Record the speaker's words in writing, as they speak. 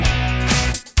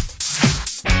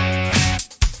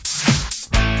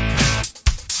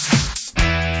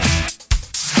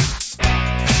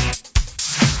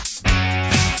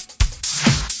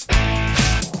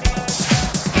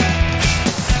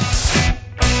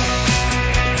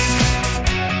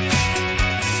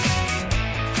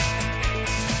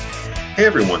Hey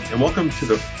everyone, and welcome to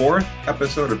the fourth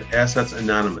episode of Assets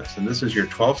Anonymous. And this is your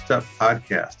 12-step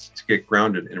podcast to get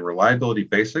grounded in reliability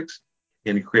basics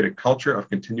and to create a culture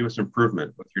of continuous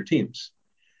improvement with your teams.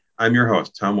 I'm your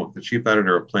host, Tom Wilk, the Chief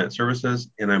Editor of Plant Services,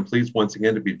 and I'm pleased once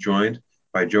again to be joined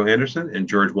by Joe Anderson and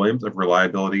George Williams of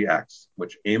Reliability X,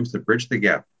 which aims to bridge the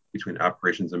gap between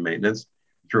operations and maintenance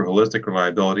through holistic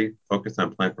reliability focused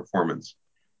on plant performance.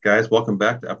 Guys, welcome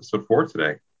back to episode 4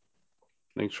 today.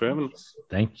 Thanks for having us.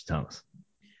 Thank you, Thomas.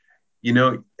 You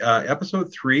know,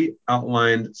 episode 3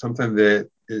 outlined something that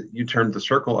you termed the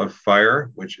circle of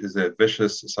fire, which is a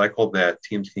vicious cycle that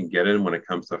teams can get in when it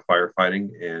comes to firefighting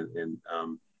and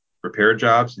repair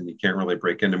jobs, and you can't really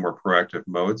break into more proactive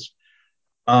modes.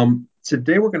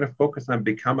 Today, we're going to focus on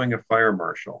becoming a fire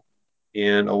marshal.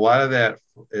 And a lot of that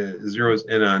zeroes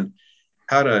in on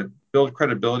how to build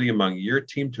credibility among your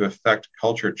team to affect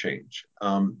culture change.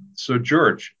 So,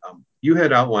 George, you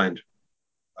had outlined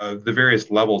the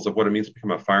various levels of what it means to become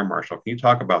a fire marshal. Can you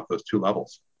talk about those 2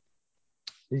 levels?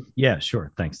 Yeah,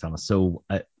 sure. Thanks, Thomas. So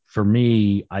for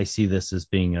me, I see this as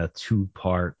being a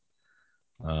 2-part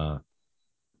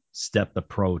step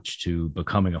approach to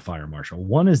becoming a fire marshal.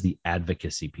 One is the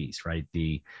advocacy piece, right?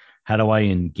 How do I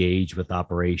engage with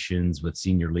operations, with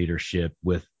senior leadership,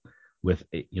 with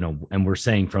and we're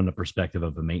saying from the perspective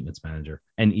of a maintenance manager,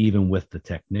 and even with the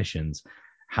technicians,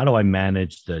 how do I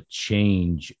manage the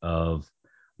change of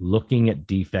looking at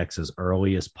defects as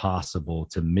early as possible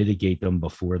to mitigate them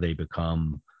before they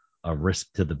become a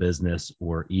risk to the business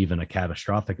or even a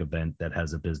catastrophic event that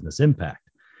has a business impact?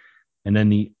 And then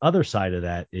the other side of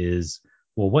that is,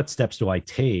 well, what steps do I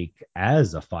take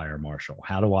as a fire marshal?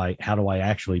 How do I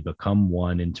actually become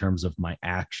one in terms of my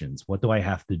actions? What do I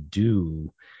have to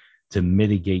do to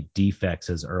mitigate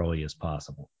defects as early as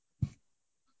possible?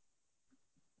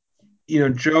 You know,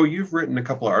 Joe, you've written a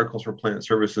couple of articles for Plant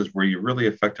Services where you really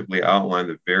effectively outline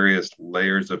the various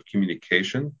layers of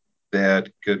communication that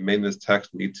good maintenance techs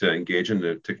need to engage in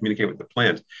to communicate with the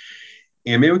plant.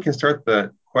 And maybe we can start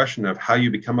the question of how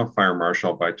you become a fire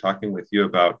marshal by talking with you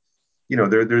about,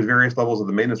 there's various levels of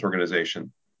the maintenance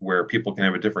organization where people can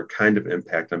have a different kind of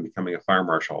impact on becoming a fire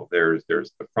marshal. There's the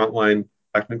frontline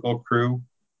technical crew,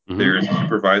 there's the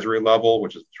supervisory level,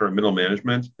 which is sort of middle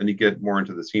management, and you get more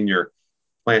into the senior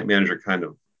plant manager kind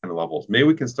of levels. Maybe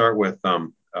we can start with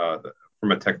from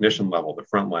a technician level, the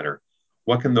frontliner.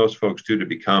 What can those folks do to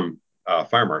become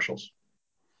fire marshals?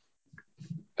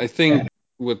 I think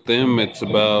with them, it's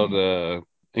about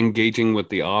engaging with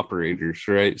the operators,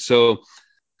 right? So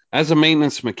as a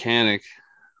maintenance mechanic,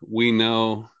 we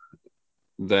know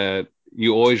that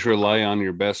you always rely on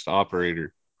your best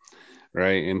operator,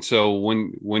 right? And so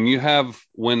when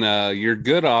your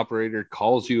good operator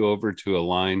calls you over to a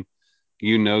line,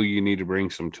 you need to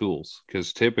bring some tools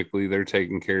because typically they're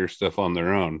taking care of stuff on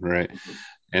their own, right?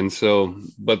 And so,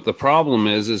 but the problem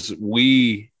is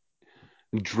we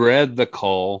dread the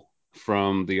call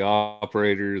from the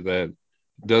operator that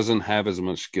doesn't have as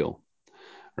much skill,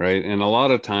 right? And a lot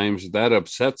of times that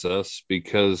upsets us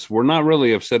because we're not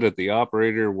really upset at the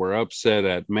operator. We're upset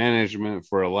at management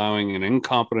for allowing an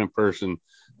incompetent person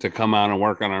to come out and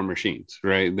work on our machines,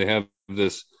 right? They have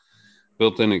this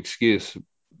built-in excuse,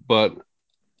 but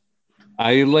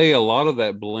I lay a lot of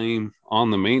that blame on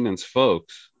the maintenance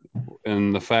folks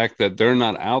and the fact that they're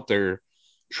not out there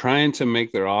trying to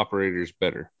make their operators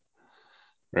better,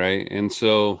 right? And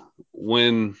so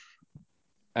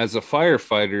as a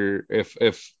firefighter,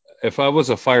 if I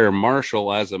was a fire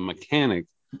marshal as a mechanic,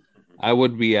 I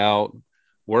would be out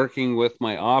working with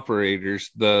my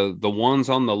operators, the ones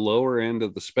on the lower end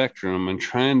of the spectrum, and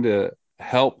trying to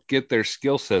help get their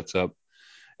skill sets up.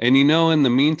 And, in the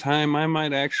meantime, I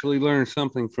might actually learn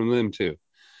something from them too,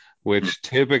 which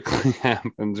typically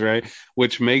happens, right?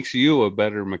 Which makes you a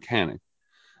better mechanic,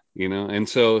 And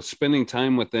so spending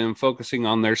time with them, focusing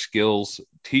on their skills,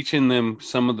 teaching them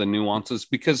some of the nuances,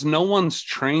 because no one's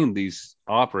trained these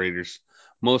operators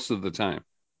most of the time.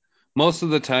 Most of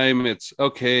the time it's,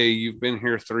 okay, you've been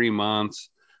here 3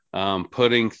 months,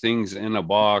 putting things in a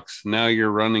box. Now you're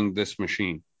running this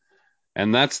machine.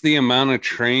 And that's the amount of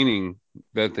training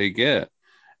that they get.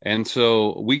 And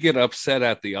so we get upset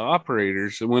at the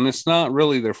operators when it's not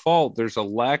really their fault. There's a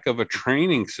lack of a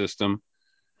training system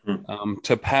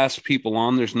to pass people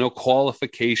on. There's no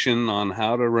qualification on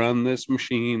how to run this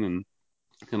machine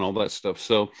and all that stuff.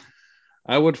 So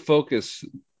I would focus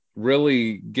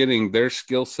really getting their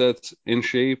skill sets in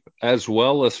shape as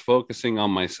well as focusing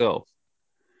on myself.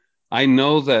 I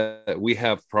know that we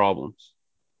have problems.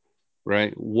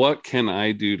 Right? What can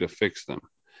I do to fix them?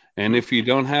 And if you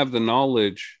don't have the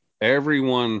knowledge,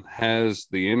 everyone has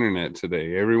the internet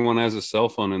today. Everyone has a cell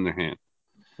phone in their hand.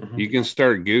 You can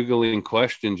start Googling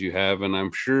questions you have, and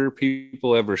I'm sure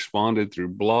people have responded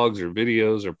through blogs or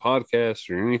videos or podcasts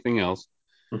or anything else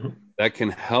that can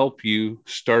help you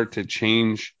start to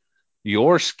change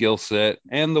your skill set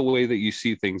and the way that you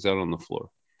see things out on the floor,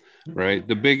 right?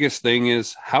 The biggest thing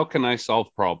is, how can I solve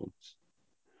problems?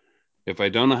 If I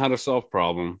don't know how to solve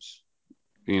problems,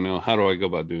 how do I go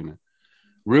about doing it?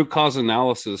 Root cause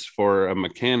analysis for a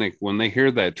mechanic, when they hear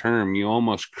that term, you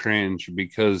almost cringe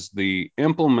because the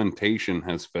implementation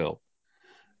has failed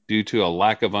due to a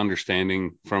lack of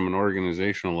understanding from an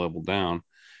organizational level down.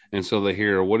 And so they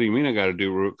hear, what do you mean I got to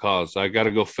do root cause? I got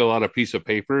to go fill out a piece of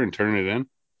paper and turn it in?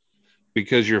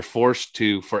 Because you're forced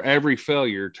to, for every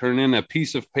failure, turn in a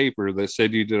piece of paper that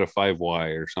said you did a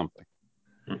 5Y or something.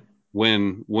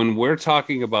 When we're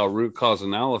talking about root cause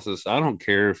analysis, I don't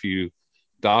care if you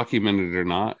document it or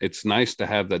not. It's nice to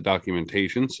have that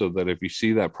documentation so that if you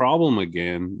see that problem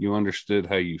again, you understood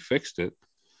how you fixed it,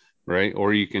 right?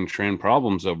 Or you can trend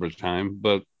problems over time.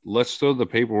 But let's throw the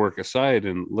paperwork aside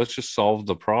and let's just solve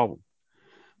the problem.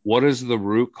 What is the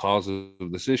root cause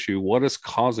of this issue? What is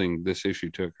causing this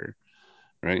issue to occur,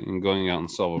 right? And going out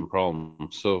and solving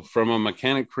problems. So from a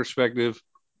mechanic perspective,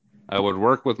 I would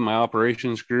work with my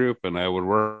operations group and I would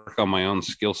work on my own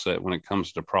skill set when it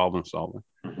comes to problem solving.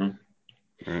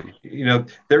 Right.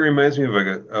 That reminds me of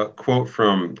a quote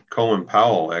from Colin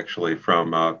Powell, actually,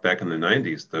 from back in the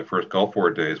 90s, the first Gulf War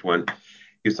days, when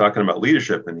he's talking about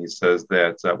leadership. And he says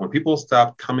that when people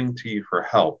stop coming to you for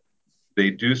help, they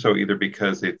do so either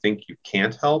because they think you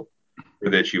can't help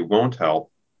or that you won't help.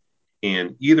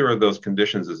 And either of those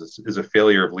conditions is a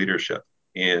failure of leadership.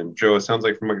 And Joe, it sounds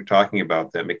like from what you're talking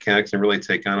about, that mechanics can really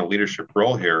take on a leadership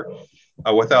role here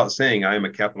without saying I am a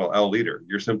capital L leader.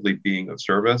 You're simply being of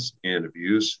service and of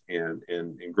use and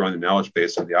growing the knowledge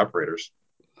base of the operators.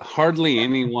 Hardly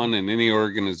anyone in any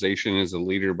organization is a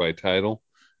leader by title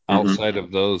outside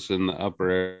of those in the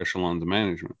upper echelons of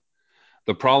management.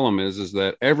 The problem is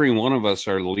that every one of us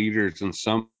are leaders in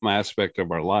some aspect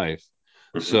of our life.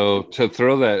 So to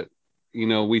throw that,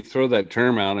 we throw that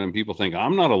term out and people think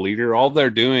I'm not a leader. All they're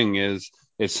doing is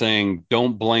saying,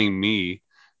 don't blame me.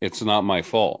 It's not my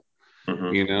fault.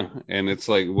 And it's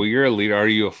like, well, you're a leader. Are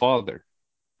you a father?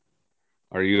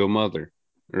 Are you a mother?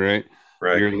 Right.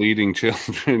 You're leading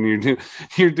children.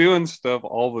 You're doing stuff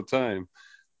all the time.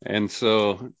 And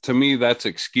so to me, that's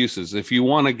excuses. If you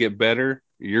want to get better,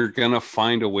 you're going to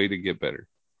find a way to get better.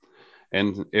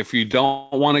 And if you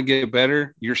don't want to get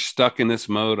better, you're stuck in this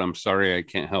mode. I'm sorry, I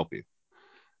can't help you.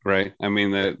 Right. I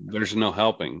mean, that there's no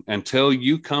helping until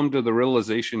you come to the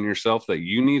realization yourself that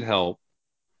you need help.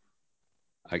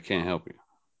 I can't help you.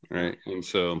 Right. And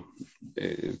so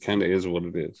it kind of is what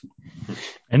it is.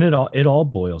 And it all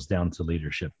boils down to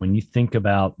leadership. When you think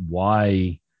about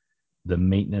why the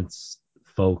maintenance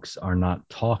folks are not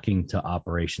talking to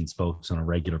operations folks on a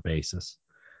regular basis,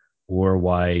 or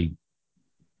why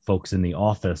folks in the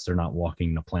office are not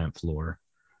walking the plant floor,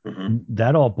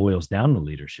 that all boils down to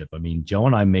leadership. I mean, Joe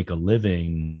and I make a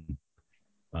living.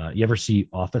 You ever see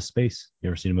Office Space? You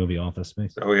ever seen a movie Office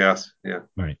Space? Oh, yes. Yeah.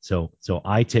 All right. So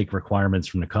I take requirements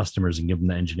from the customers and give them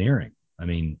the engineering. I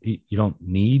mean, you don't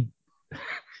need,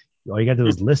 all you got to do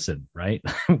is listen, right?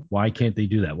 Why can't they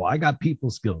do that? Well, I got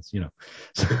people skills,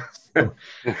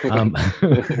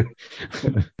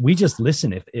 we just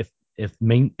listen. If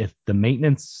the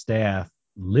maintenance staff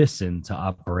listen to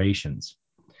operations,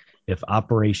 if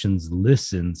operations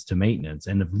listens to maintenance,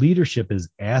 and if leadership is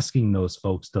asking those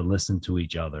folks to listen to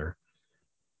each other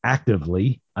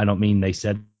actively, I don't mean they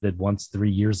said it once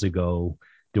 3 years ago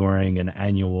during an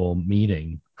annual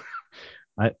meeting.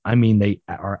 I mean, they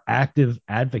are active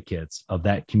advocates of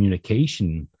that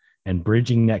communication and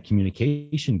bridging that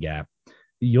communication gap.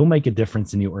 You'll make a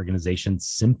difference in the organization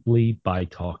simply by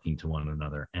talking to one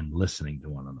another and listening to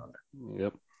one another.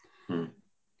 Yep.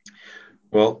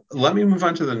 Well, let me move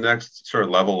on to the next sort of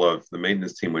level of the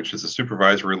maintenance team, which is the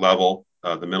supervisory level,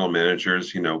 the middle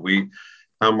managers.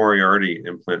 Tom Moriarty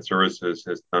in Plant Services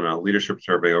has done a leadership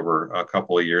survey over a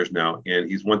couple of years now, and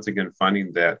he's once again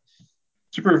finding that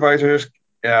supervisors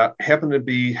happen to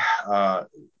be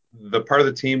the part of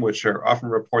the team which are often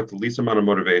report the least amount of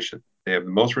motivation. They have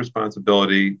the most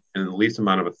responsibility and the least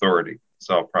amount of authority to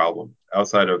solve problems.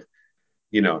 Outside of,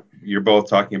 you're both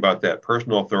talking about that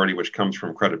personal authority, which comes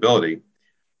from credibility.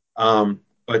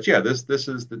 But yeah, this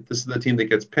is the team that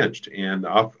gets pinched, and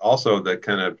also the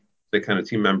kind of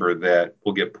team member that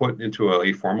will get put into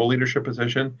a formal leadership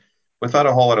position without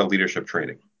a whole lot of leadership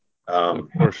training. Of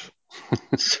course.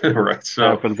 Right. So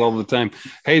happens all the time.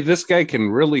 Hey, this guy can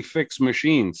really fix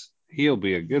machines. He'll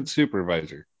be a good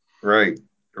supervisor. Right.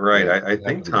 Yeah, I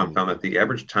think Tom found that the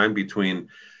average time between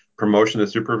promotion to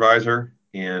supervisor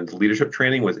and leadership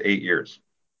training was 8 years.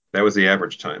 That was the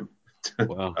average time.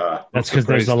 Wow. That's because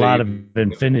there's a lot of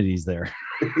infinities there.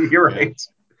 You're right.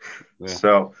 Yeah.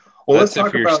 So, well, That's let's talk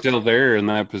if you're about still there in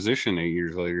that position 8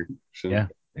 years later. So.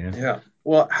 Yeah.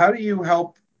 Well, how do you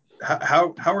help?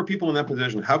 How are people in that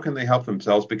position? How can they help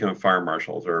themselves become fire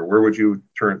marshals, or where would you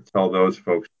tell those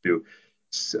folks to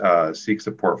seek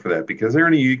support for that? Because they're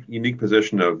in a unique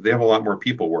position of they have a lot more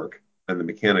people work than the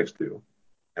mechanics do.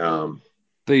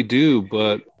 They do,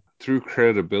 but through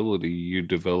credibility, you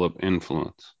develop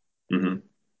influence. Mm-hmm.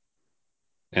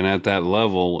 And at that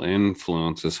level,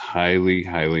 influence is highly,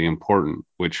 highly important,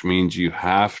 which means you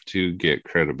have to get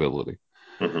credibility.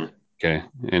 Mm-hmm. Okay.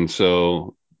 And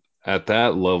so at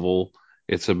that level,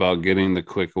 it's about getting the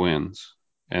quick wins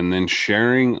and then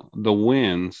sharing the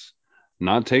wins,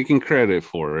 not taking credit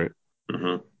for it,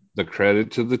 Mm-hmm. the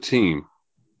credit to the team.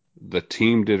 The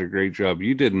team did a great job.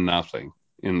 You did nothing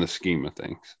in the scheme of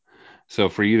things. So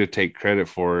for you to take credit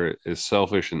for it is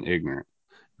selfish and ignorant,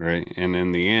 right? And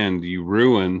in the end, you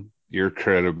ruin your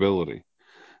credibility.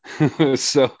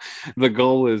 So the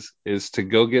goal is to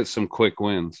go get some quick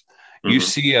wins. You Mm-hmm.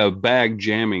 see a bag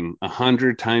jamming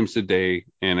 100 times a day,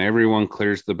 and everyone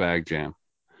clears the bag jam,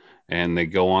 and they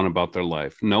go on about their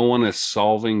life. No one is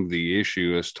solving the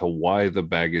issue as to why the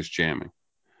bag is jamming,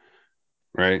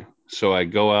 right? So I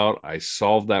go out, I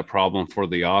solve that problem for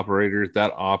the operator.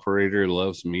 That operator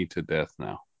loves me to death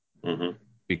now Mm-hmm.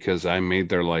 because I made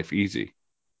their life easy,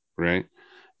 right?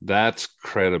 That's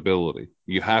credibility.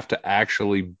 You have to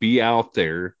actually be out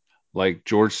there, like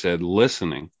George said,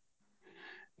 listening.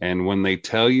 And when they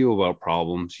tell you about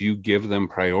problems, you give them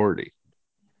priority.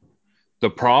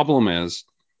 The problem is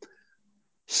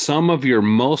some of your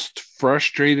most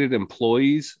frustrated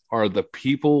employees are the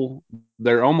people,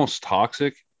 they're almost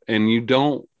toxic, and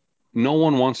no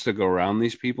one wants to go around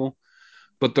these people.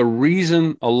 But a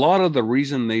lot of the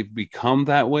reason they've become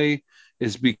that way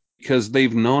is because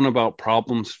they've known about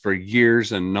problems for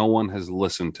years and no one has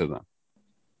listened to them.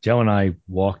 Joe and I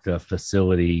walked a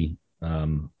facility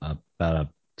about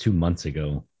 2 months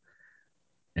ago,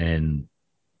 and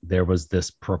there was this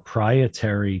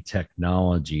proprietary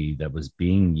technology that was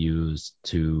being used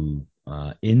to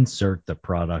insert the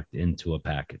product into a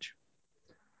package.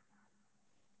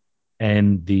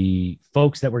 And the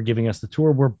folks that were giving us the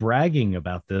tour were bragging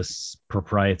about this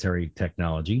proprietary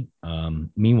technology.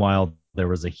 Meanwhile, there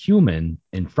was a human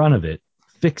in front of it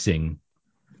fixing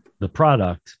the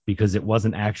product because it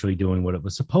wasn't actually doing what it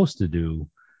was supposed to do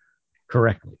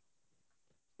correctly.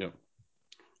 Yep.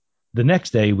 The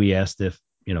next day, we asked if,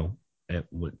 did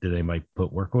anybody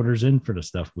put work orders in for the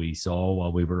stuff we saw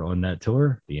while we were on that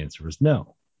tour? The answer was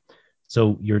no.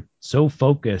 So you're so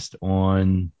focused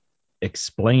on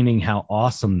explaining how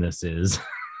awesome this is,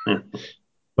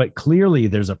 but clearly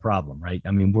there's a problem, right? I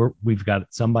mean, we've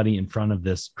got somebody in front of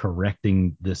this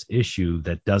correcting this issue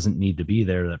that doesn't need to be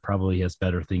there, that probably has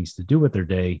better things to do with their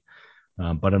day.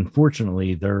 But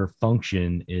unfortunately, their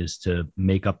function is to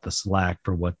make up the slack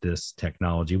for what this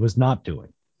technology was not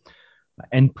doing,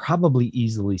 and probably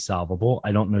easily solvable.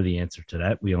 I don't know the answer to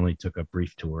that. We only took a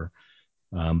brief tour.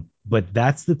 But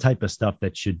that's the type of stuff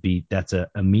that's an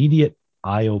immediate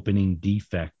eye-opening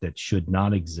defect that should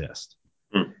not exist.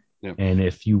 Yep. And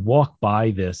if you walk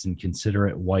by this and consider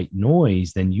it white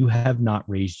noise, then you have not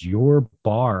raised your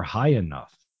bar high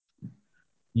enough.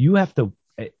 You have to,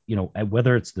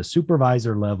 whether it's the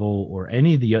supervisor level or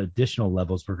any of the additional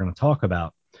levels we're going to talk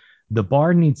about, the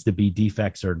bar needs to be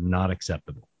defects are not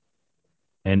acceptable.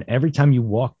 And every time you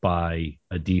walk by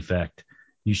a defect,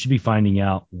 you should be finding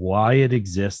out why it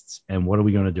exists and what are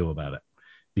we going to do about it,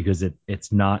 because it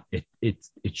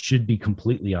should be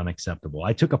completely unacceptable.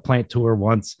 I took a plant tour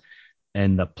once,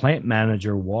 and the plant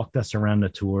manager walked us around the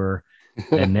tour,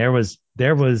 and there was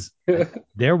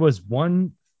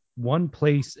one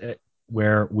place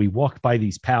where we walked by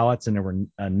these pallets and there were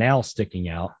a nail sticking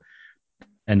out,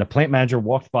 and the plant manager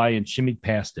walked by and shimmied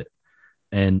past it,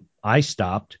 and I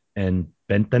stopped and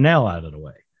bent the nail out of the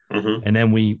way. Mm-hmm. And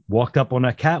then we walked up on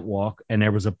a catwalk, and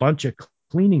there was a bunch of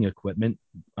cleaning equipment,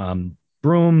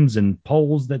 brooms and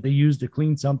poles that they use to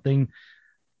clean something,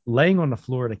 laying on the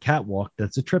floor of the catwalk.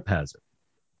 That's a trip hazard.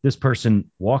 This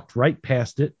person walked right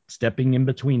past it, stepping in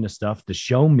between the stuff to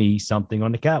show me something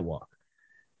on the catwalk.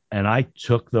 And I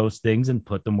took those things and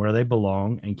put them where they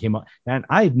belong and came up. And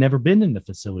I had never been in the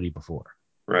facility before.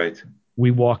 Right.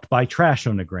 We walked by trash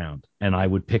on the ground, and I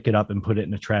would pick it up and put it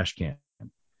in a trash can.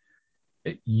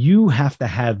 You have to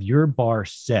have your bar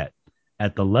set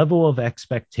at the level of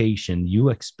expectation you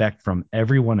expect from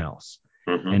everyone else.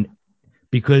 Mm-hmm. And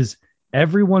because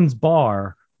everyone's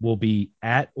bar will be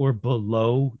at or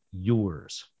below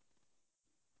yours.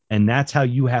 And that's how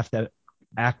you have to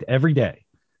act every day.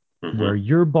 Mm-hmm. Where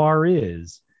your bar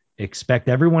is, expect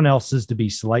everyone else's to be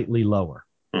slightly lower.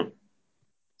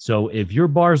 So if your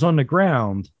bar's on the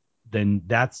ground, then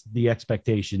that's the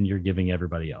expectation you're giving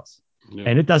everybody else. Yep.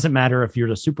 And it doesn't matter if you're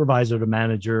the supervisor, the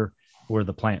manager, or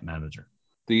the plant manager.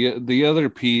 The other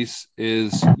piece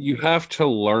is you have to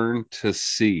learn to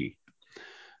see.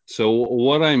 So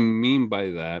what I mean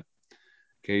by that,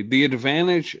 okay, the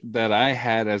advantage that I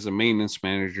had as a maintenance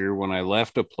manager when I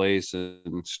left a place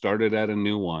and started at a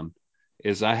new one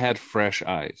is I had fresh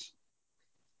eyes.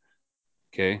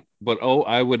 Okay. But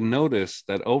I would notice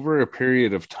that over a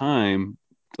period of time,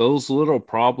 those little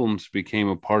problems became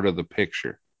a part of the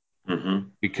picture.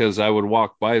 Because I would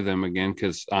walk by them again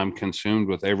because I'm consumed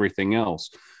with everything else.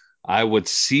 I would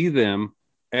see them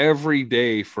every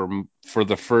day for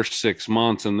the first 6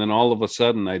 months, and then all of a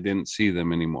sudden I didn't see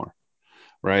them anymore,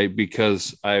 right?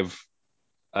 Because I've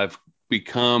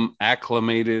become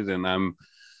acclimated and I'm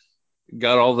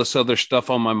got all this other stuff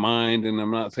on my mind and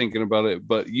I'm not thinking about it.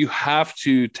 But you have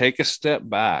to take a step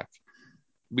back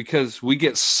because we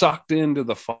get sucked into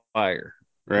the fire,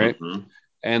 right?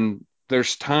 And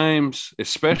there's times,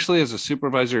 especially as a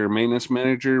supervisor or maintenance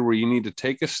manager, where you need to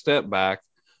take a step back,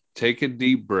 take a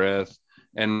deep breath,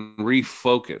 and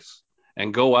refocus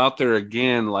and go out there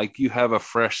again like you have a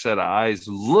fresh set of eyes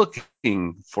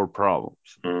looking for problems,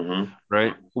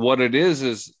 right? What it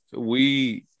is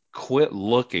we quit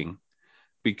looking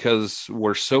because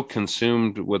we're so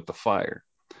consumed with the fire.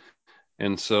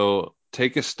 And so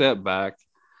take a step back,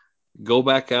 go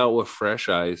back out with fresh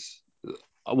eyes.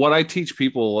 What I teach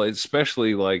people,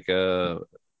 especially like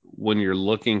when you're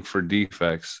looking for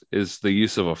defects, is the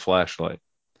use of a flashlight.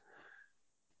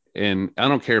 And I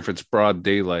don't care if it's broad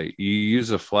daylight, you use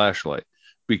a flashlight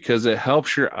because it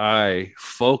helps your eye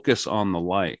focus on the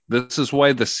light. This is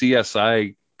why the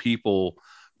CSI people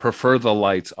prefer the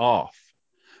lights off,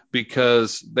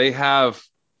 because they have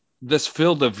this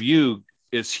field of view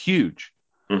is huge.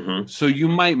 So you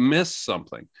might miss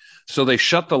something. So they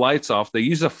shut the lights off. They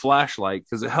use a flashlight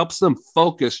because it helps them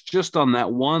focus just on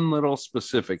that one little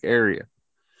specific area.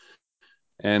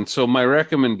 And so my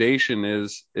recommendation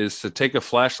is to take a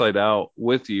flashlight out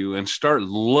with you and start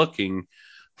looking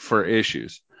for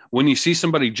issues. When you see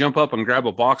somebody jump up and grab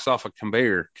a box off a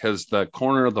conveyor because the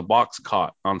corner of the box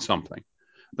caught on something,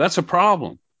 that's a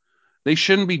problem. They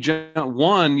shouldn't be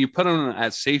one, you put them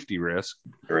at safety risk,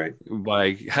 right,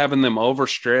 by having them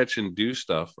overstretch and do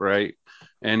stuff, right?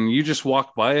 And you just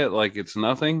walk by it like it's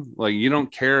nothing. Like you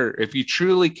don't care. If you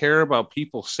truly care about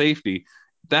people's safety,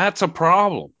 that's a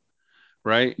problem,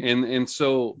 right? And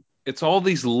so it's all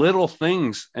these little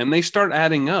things, and they start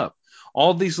adding up.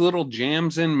 All these little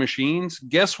jams in machines.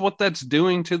 Guess what that's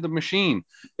doing to the machine?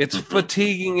 It's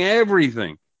fatiguing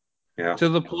everything. Yeah. To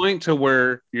the point to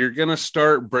where you're going to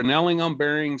start Brinelling on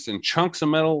bearings and chunks of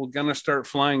metal are going to start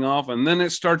flying off, and then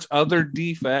it starts other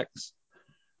defects.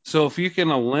 So if you can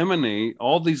eliminate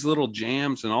all these little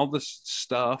jams and all this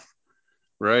stuff,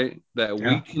 right, that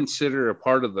we consider a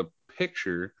part of the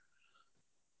picture,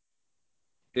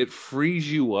 it frees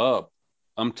you up.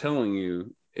 I'm telling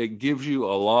you, it gives you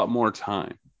a lot more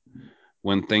time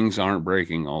when things aren't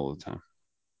breaking all the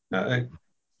time.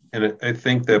 And I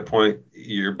think that point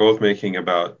you're both making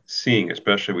about seeing,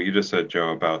 especially what you just said,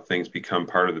 Joe, about things become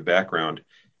part of the background,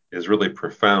 is really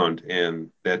profound.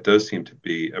 And that does seem to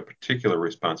be a particular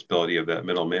responsibility of that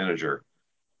middle manager.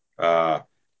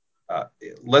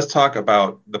 Let's talk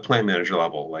about the plant manager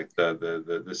level, like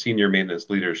the senior maintenance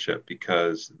leadership,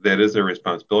 because that is their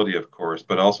responsibility, of course,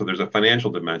 but also there's a financial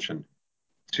dimension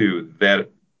to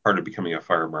that part of becoming a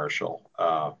fire marshal.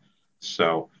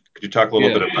 So could you talk a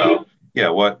little bit about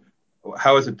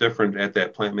how is it different at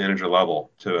that plant manager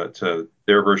level to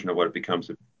their version of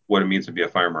what it means to be a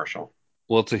fire marshal?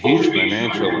 Well, it's a huge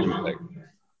financial impact,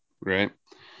 right?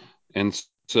 And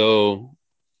so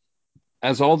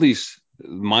as all these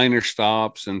minor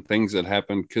stops and things that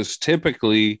happen, because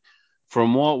typically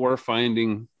from what we're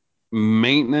finding,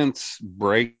 maintenance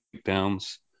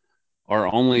breakdowns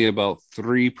are only about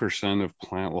 3% of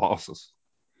plant losses.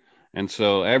 And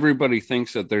so everybody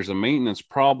thinks that there's a maintenance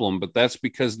problem, but that's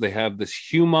because they have this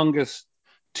two humongous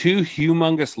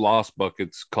loss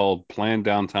buckets called planned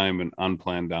downtime and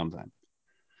unplanned downtime.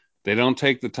 They don't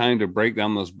take the time to break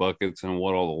down those buckets and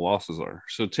what all the losses are.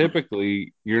 So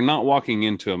typically you're not walking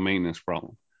into a maintenance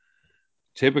problem.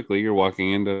 Typically you're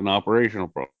walking into an operational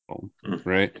problem,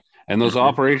 right? And those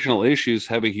operational issues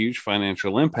have a huge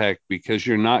financial impact because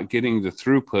you're not getting the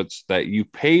throughputs that you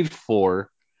paid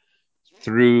for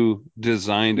through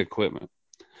designed equipment.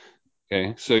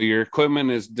 Okay. So your equipment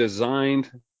is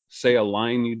designed say a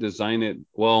line, you design it.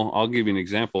 Well, I'll give you an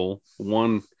example.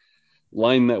 One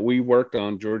line that we worked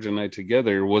on, George and I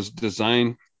together, was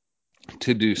designed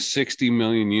to do 60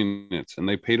 million units, and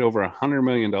they paid over $100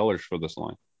 million for this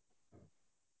line.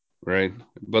 Right.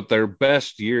 But their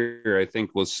best year, I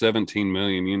think, was 17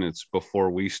 million units before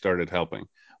we started helping.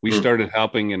 We started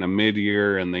helping in a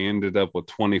mid-year, and they ended up with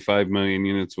 25 million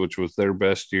units, which was their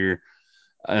best year.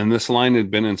 And this line had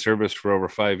been in service for over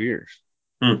 5 years.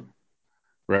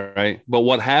 Right. But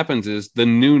what happens is the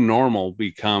new normal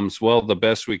becomes, well, the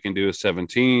best we can do is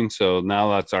 17. So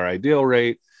now that's our ideal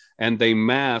rate. And they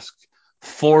mask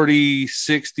 40,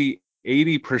 60,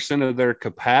 80% of their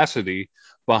capacity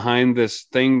behind this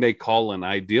thing they call an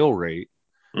ideal rate,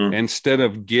 instead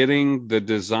of getting the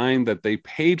design that they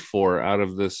paid for out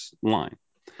of this line.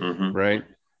 Right.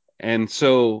 And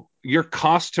so your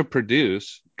cost to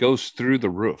produce goes through the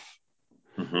roof.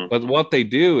 But what they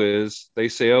do is they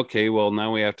say, okay, well,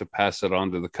 now we have to pass it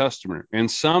on to the customer. In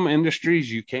some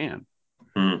industries, you can,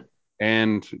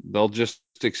 and they'll just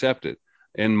accept it.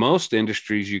 In most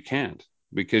industries, you can't,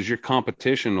 because your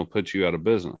competition will put you out of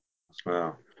business.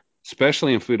 Wow.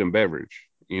 Especially in food and beverage,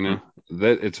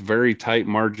 that it's very tight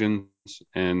margins,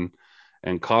 and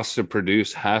cost to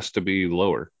produce has to be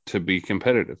lower to be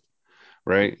competitive.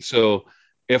 Right. So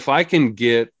if I can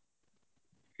get,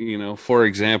 for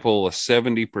example, a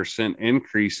 70%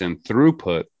 increase in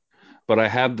throughput, but I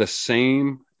have the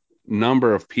same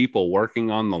number of people working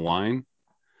on the line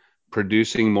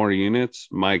producing more units,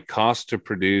 my cost to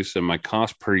produce and my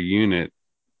cost per unit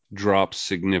drops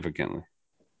significantly.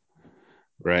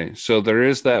 Right. So there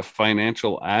is that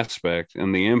financial aspect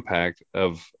and the impact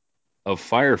of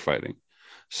firefighting.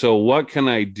 So what can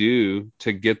I do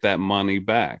to get that money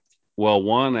back? Well,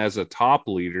 one, as a top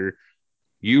leader,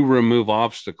 you remove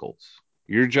obstacles.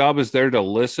 Your job is there to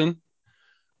listen.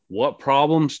 What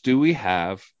problems do we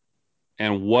have,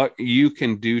 and what you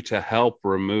can do to help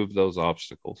remove those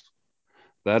obstacles?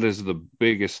 That is the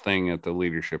biggest thing at the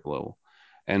leadership level,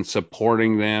 and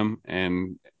supporting them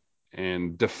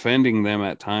and defending them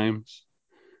at times.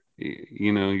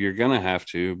 You're going to have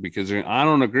to, because I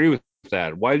don't agree with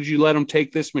that. Why did you let them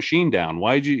take this machine down?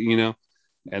 Why did you,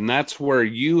 and that's where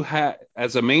you have,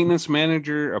 as a maintenance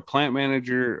manager, a plant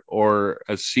manager, or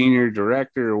a senior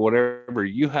director or whatever,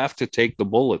 you have to take the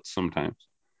bullets sometimes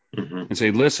and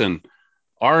say, listen,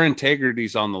 our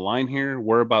integrity's on the line here.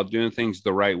 We're about doing things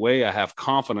the right way. I have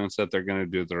confidence that they're going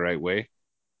to do it the right way.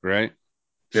 Right.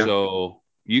 Yeah. So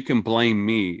you can blame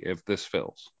me if this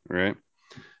fails. Right.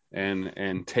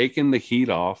 And taking the heat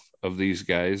off of these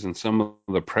guys and some of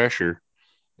the pressure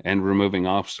and removing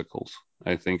obstacles,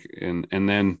 I think, and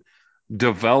then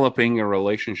developing a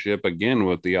relationship again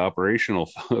with the operational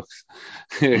folks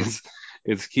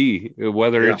it's key.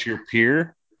 Whether it's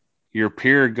your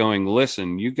peer going,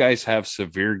 listen, you guys have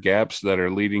severe gaps that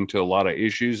are leading to a lot of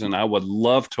issues, and I would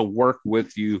love to work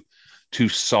with you to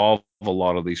solve a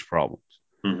lot of these problems.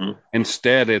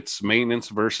 Instead, it's maintenance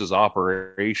versus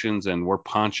operations, and we're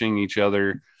punching each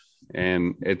other,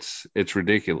 and it's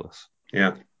ridiculous.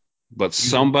 Yeah. But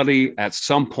somebody at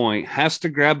some point has to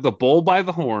grab the bull by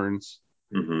the horns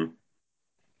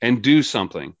and do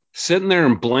something. Sitting there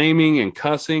and blaming and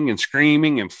cussing and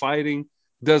screaming and fighting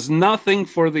does nothing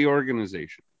for the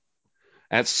organization.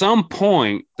 At some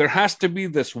point, there has to be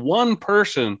this one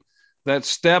person that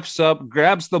steps up,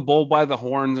 grabs the bull by the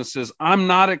horns, and says, I'm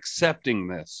not accepting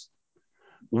this.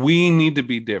 We need to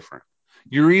be different.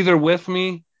 You're either with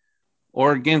me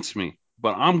or against me,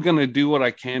 but I'm going to do what I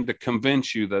can to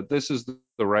convince you that this is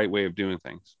the right way of doing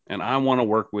things. And I want to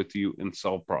work with you and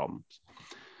solve problems.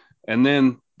 And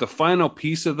then the final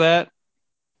piece of that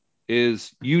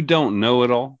is, you don't know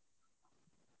it all.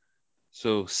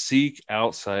 So seek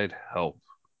outside help.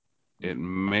 It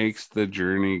makes the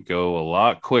journey go a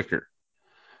lot quicker.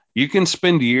 You can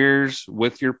spend years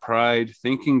with your pride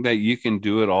thinking that you can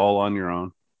do it all on your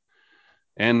own.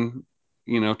 And,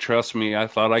 trust me, I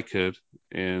thought I could,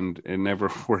 and it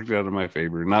never worked out in my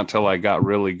favor. Not till I got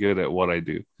really good at what I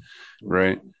do.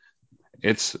 Right.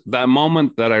 It's that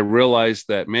moment that I realized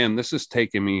that, man, this has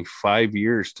taken me 5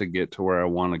 years to get to where I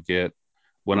want to get,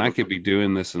 when I could be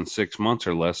doing this in 6 months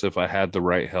or less if I had the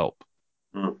right help.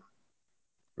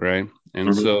 Right.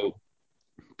 And so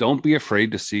don't be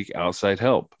afraid to seek outside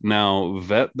help. Now,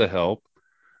 vet the help.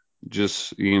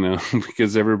 Just,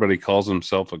 because everybody calls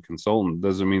himself a consultant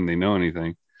doesn't mean they know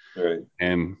anything. Right.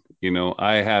 And,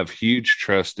 I have huge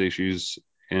trust issues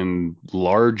in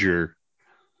larger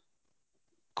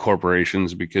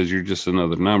corporations because you're just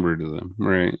another number to them.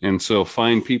 Right. And so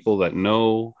find people that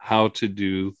know how to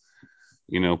do,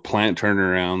 plant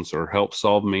turnarounds, or help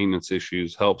solve maintenance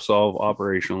issues, help solve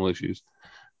operational issues.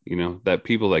 that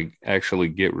people that actually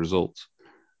get results.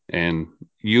 And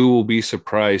you will be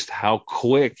surprised how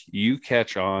quick you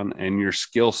catch on and your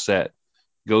skill set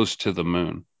goes to the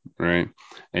moon, right?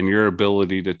 And your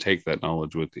ability to take that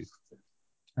knowledge with you.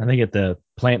 I think at the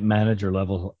plant manager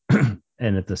level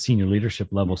and at the senior leadership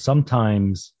level,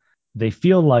 sometimes they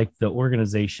feel like the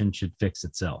organization should fix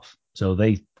itself. So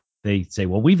they say,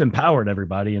 well, we've empowered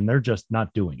everybody and they're just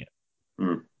not doing it.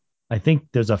 Mm. I think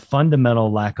there's a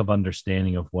fundamental lack of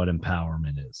understanding of what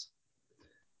empowerment is.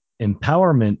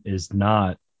 Empowerment is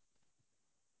not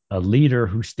a leader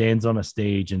who stands on a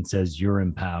stage and says you're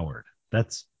empowered.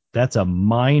 That's a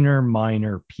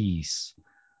minor piece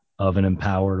of an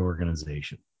empowered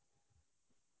organization.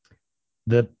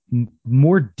 The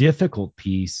more difficult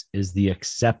piece is the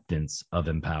acceptance of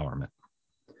empowerment.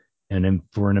 And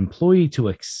for an employee to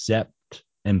accept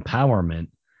empowerment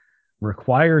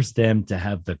requires them to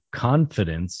have the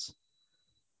confidence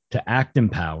to act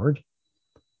empowered,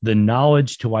 the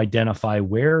knowledge to identify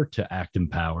where to act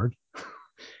empowered,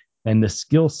 and the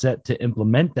skill set to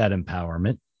implement that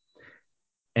empowerment.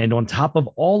 And on top of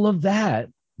all of that,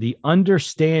 the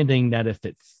understanding that if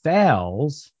it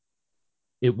fails,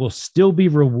 it will still be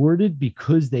rewarded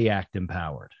because they act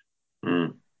empowered.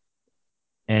 Mm.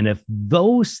 And if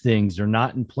those things are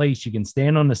not in place, you can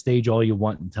stand on the stage all you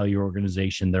want and tell your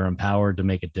organization they're empowered to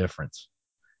make a difference.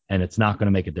 And it's not going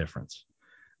to make a difference.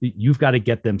 You've got to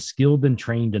get them skilled and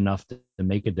trained enough to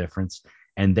make a difference.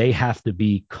 And they have to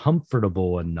be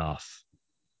comfortable enough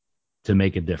to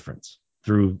make a difference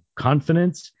through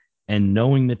confidence and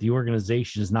knowing that the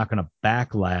organization is not going to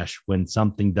backlash when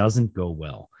something doesn't go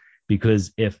well.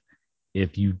 Because if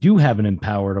you do have an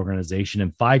empowered organization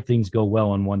and 5 things go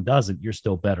well and 1 doesn't, you're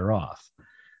still better off.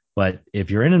 But if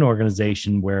you're in an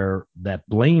organization where that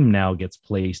blame now gets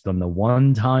placed on the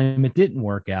one time it didn't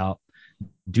work out,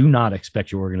 do not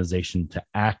expect your organization to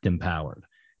act empowered.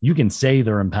 You can say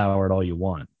they're empowered all you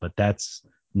want, but that's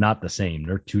not the same.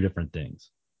 They're 2 different things.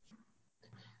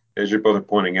 As you're both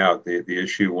pointing out, the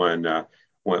issue when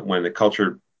the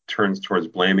culture turns towards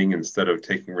blaming instead of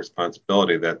taking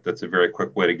responsibility, that's a very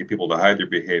quick way to get people to hide their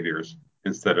behaviors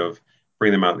instead of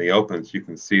bring them out in the open so you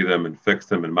can see them and fix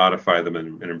them and modify them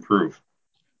and improve.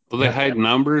 Well, they hide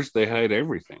numbers, they hide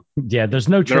everything. Yeah, there's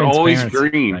no They're always transparency.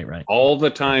 green. Right. All the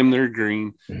time they're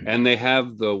green, and they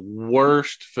have the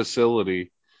worst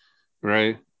facility,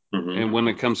 right? Mm-hmm. And when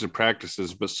it comes to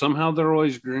practices, but somehow they're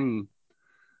always green,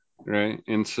 right?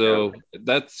 And so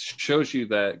that shows you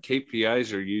that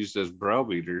KPIs are used as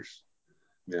browbeaters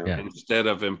instead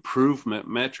of improvement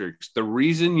metrics. The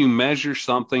reason you measure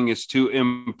something is to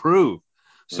improve.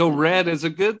 So red is a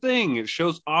good thing. It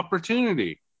shows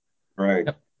opportunity. Right.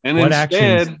 Yep. And what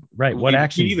instead, actions? Right. What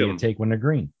actions do you take when they're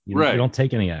green? You don't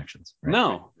take any actions. Right?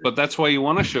 No, but that's why you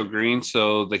want to show green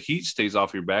so the heat stays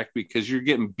off your back because you're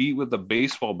getting beat with a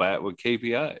baseball bat with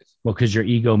KPIs. Well, because your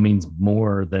ego means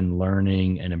more than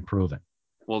learning and improving.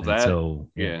 Well,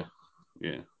 yeah,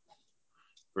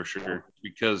 for sure,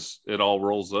 because it all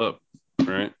rolls up,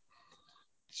 right?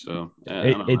 So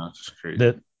I don't know, it's just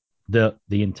crazy. The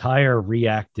entire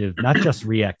reactive, not just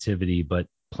reactivity, but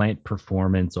plant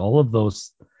performance, all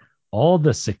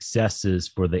the successes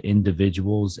for the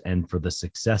individuals and for the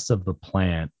success of the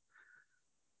plant,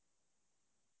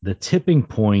 the tipping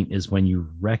point is when you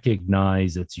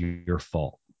recognize it's your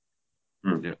fault.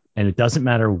 Yeah. And it doesn't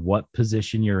matter what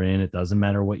position you're in. It doesn't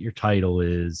matter what your title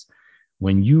is.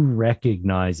 When you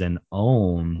recognize and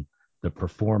own the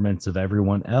performance of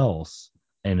everyone else,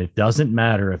 and it doesn't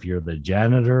matter if you're the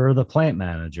janitor or the plant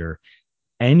manager,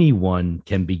 anyone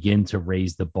can begin to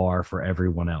raise the bar for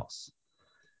everyone else.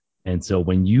 And so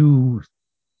when you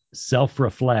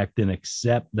self-reflect and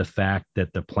accept the fact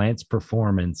that the plant's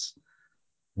performance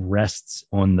rests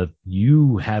on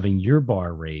you having your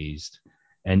bar raised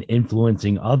and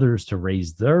influencing others to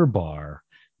raise their bar,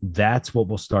 that's what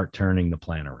will start turning the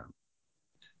plant around.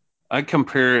 I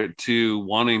compare it to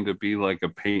wanting to be like a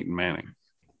Peyton Manning.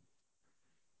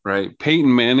 Right?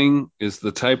 Peyton Manning is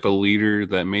the type of leader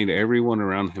that made everyone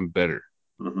around him better.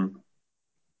 Mm-hmm.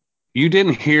 You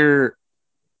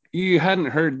hadn't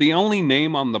heard, the only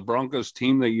name on the Broncos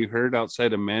team that you heard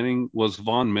outside of Manning was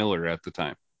Von Miller at the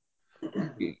time.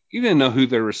 You didn't know who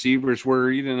their receivers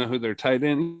were. You didn't know who their tight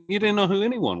end. You didn't know who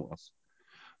anyone was.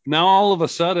 Now, all of a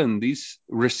sudden, these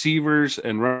receivers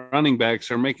and running backs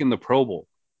are making the Pro Bowl.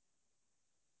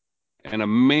 And a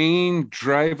main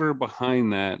driver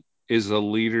behind that is a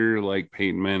leader like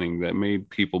Peyton Manning that made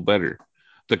people better.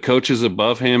 The coaches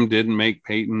above him didn't make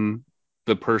Peyton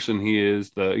the person he is.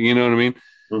 You know what I mean?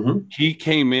 Mm-hmm. He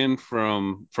came in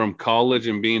from college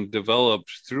and being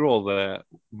developed through all that,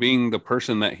 being the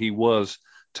person that he was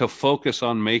to focus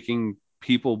on making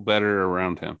people better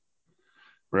around him.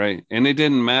 Right. And it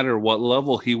didn't matter what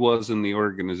level he was in the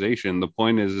organization. The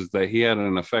point is that he had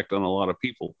an effect on a lot of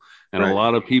people, and a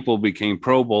lot of people became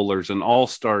Pro Bowlers and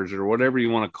All-Stars or whatever you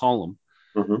want to call them.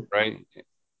 Mm-hmm. Right.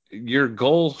 Your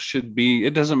goal should be,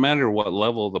 it doesn't matter what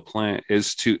level of the plant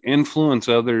is, to influence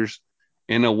others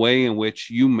in a way in which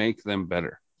you make them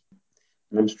better.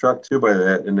 And I'm struck too by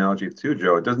that analogy too,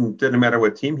 Joe. It didn't matter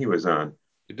what team he was on.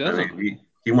 It doesn't. I mean,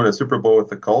 he won a Super Bowl with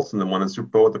the Colts and then won a Super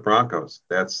Bowl with the Broncos.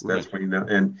 That's Right. what you know.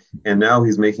 And now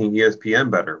he's making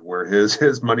ESPN better, where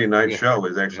his Monday night show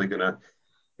is actually gonna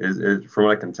is from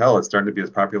what I can tell, it's starting to be as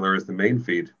popular as the main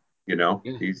feed. You know,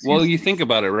 you think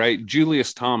about it, right?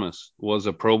 Julius Thomas was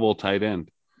a Pro Bowl tight end.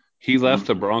 He left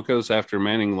the Broncos after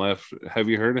Manning left. Have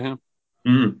you heard of him?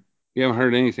 Mm-hmm. You haven't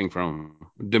heard anything from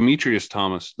him. Demetrius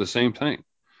Thomas, the same thing.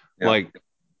 Yeah. Like,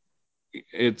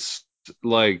 it's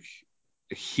like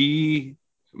he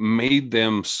made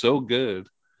them so good,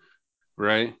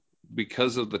 right?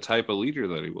 Because of the type of leader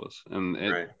that he was. And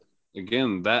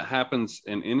again, that happens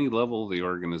in any level of the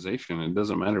organization. It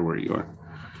doesn't matter where you are.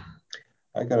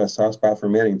 I got a soft spot for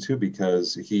Manning too,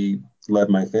 because he led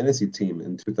my fantasy team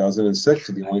in 2006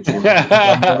 to the only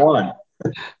championship he won.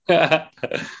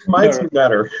 Might be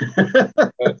better.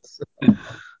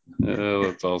 Oh,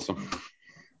 that's awesome.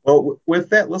 Well, with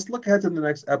that, let's look ahead to the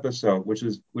next episode, which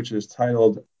is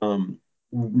titled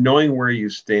Knowing Where You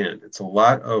Stand. It's a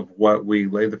lot of what we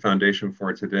laid the foundation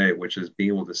for today, which is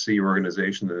being able to see your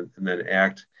organization and then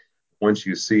act once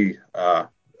you see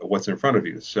what's in front of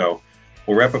you. So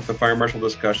we'll wrap up the fire marshal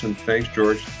discussion. Thanks,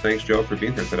 George. Thanks, Joe, for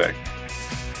being here today.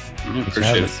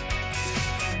 Appreciate it.